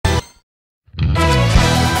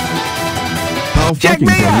no Check fucking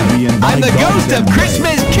me for out! you being I'm the ghost of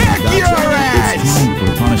Christmas. Kick your ass! It's time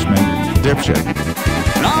for punishment, dipshit.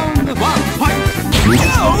 Round one, fight!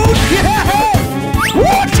 No!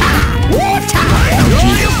 Water! Water!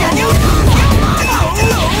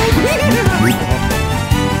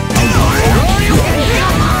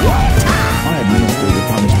 I administer the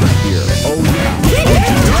punishment here. Oh yeah.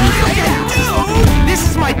 This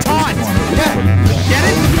is my taunt! Get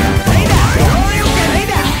it? Lay down! Lay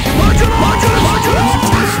down!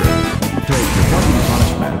 Take the fucking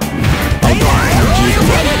punishment. Lay down!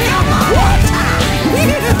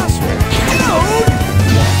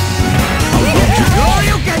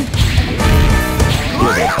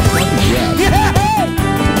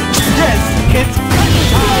 Yes, it's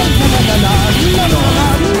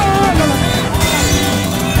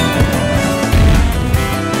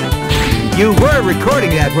You were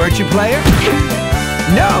recording that, weren't you, player?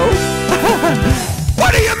 No?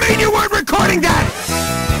 What do you mean you weren't recording that?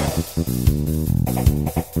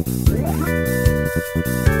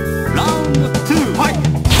 Round two, fight!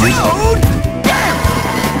 Dude! Bam!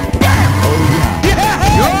 Bam! Oh yeah.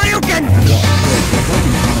 Sure you can!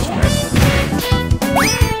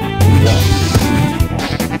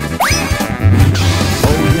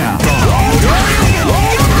 Oh yeah.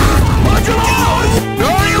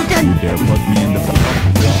 Sure you can! You dare put me in the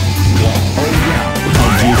oh yeah.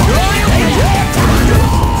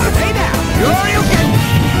 Lay down! Sure you can!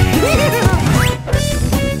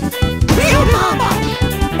 Mama!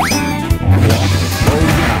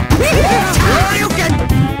 Sure you can!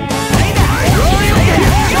 Lay down! Sure you can!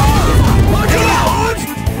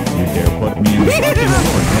 You dare put me in the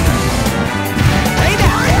fucking Lay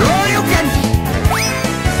down! Sure you can!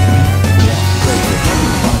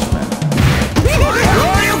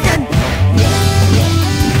 Sure you can!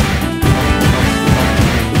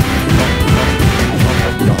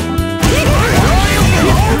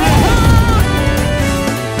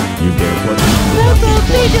 You dare put me in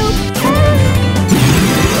the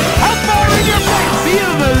How far in your back?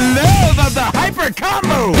 Feel the love of the hyper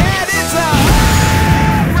combo! And it's a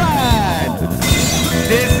home run!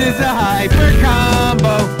 This is a hyper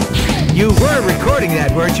combo! You were recording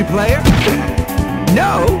that, weren't you, player?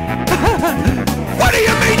 No? What do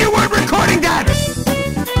you mean you weren't recording that?